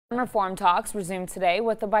Reform talks resumed today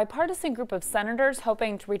with a bipartisan group of senators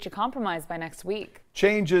hoping to reach a compromise by next week.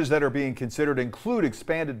 Changes that are being considered include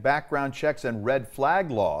expanded background checks and red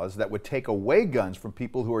flag laws that would take away guns from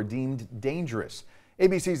people who are deemed dangerous.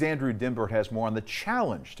 ABC's Andrew Dimber has more on the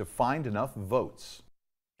challenge to find enough votes.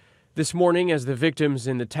 This morning, as the victims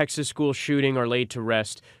in the Texas school shooting are laid to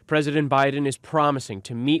rest, President Biden is promising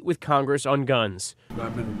to meet with Congress on guns.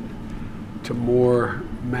 I've been to more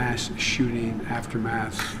mass shooting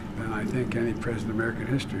aftermaths than I think any president in American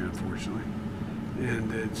history, unfortunately.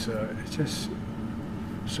 And it's just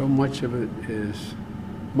so much of it is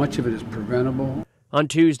preventable. On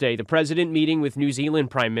Tuesday, the president meeting with New Zealand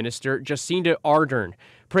Prime Minister Jacinda Ardern,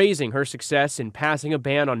 praising her success in passing a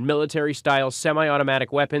ban on military-style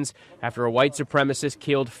semi-automatic weapons after a white supremacist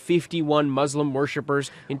killed 51 Muslim worshippers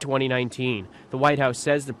in 2019. The White House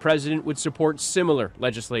says the president would support similar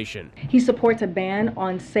legislation. He supports a ban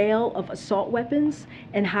on sale of assault weapons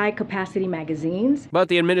and high-capacity magazines. But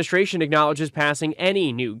the administration acknowledges passing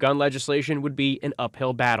any new gun legislation would be an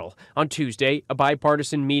uphill battle. On Tuesday, a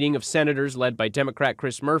bipartisan meeting of senators led by Democrat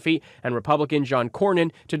Chris Murphy and Republican John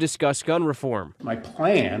Cornyn to discuss gun reform. My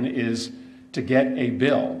plan is to get a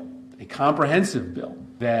bill, a comprehensive bill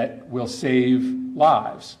that will save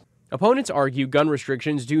lives. Opponents argue gun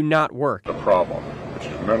restrictions do not work. The problem, which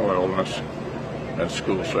is mental illness and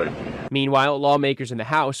school safety. Meanwhile, lawmakers in the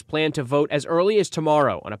House plan to vote as early as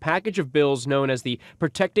tomorrow on a package of bills known as the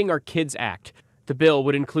Protecting Our Kids Act. The bill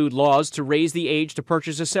would include laws to raise the age to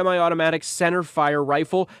purchase a semi-automatic center-fire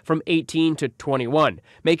rifle from 18 to 21,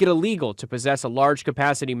 make it illegal to possess a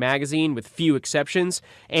large-capacity magazine with few exceptions,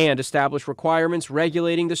 and establish requirements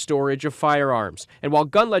regulating the storage of firearms. And while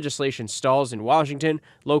gun legislation stalls in Washington,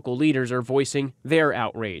 local leaders are voicing their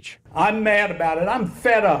outrage. I'm mad about it. I'm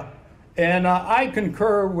fed up. And I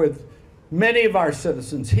concur with many of our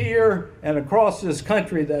citizens here and across this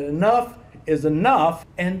country that enough is enough,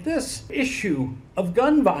 and this issue of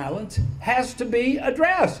gun violence has to be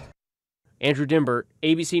addressed. Andrew Dimber,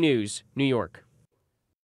 ABC News, New York.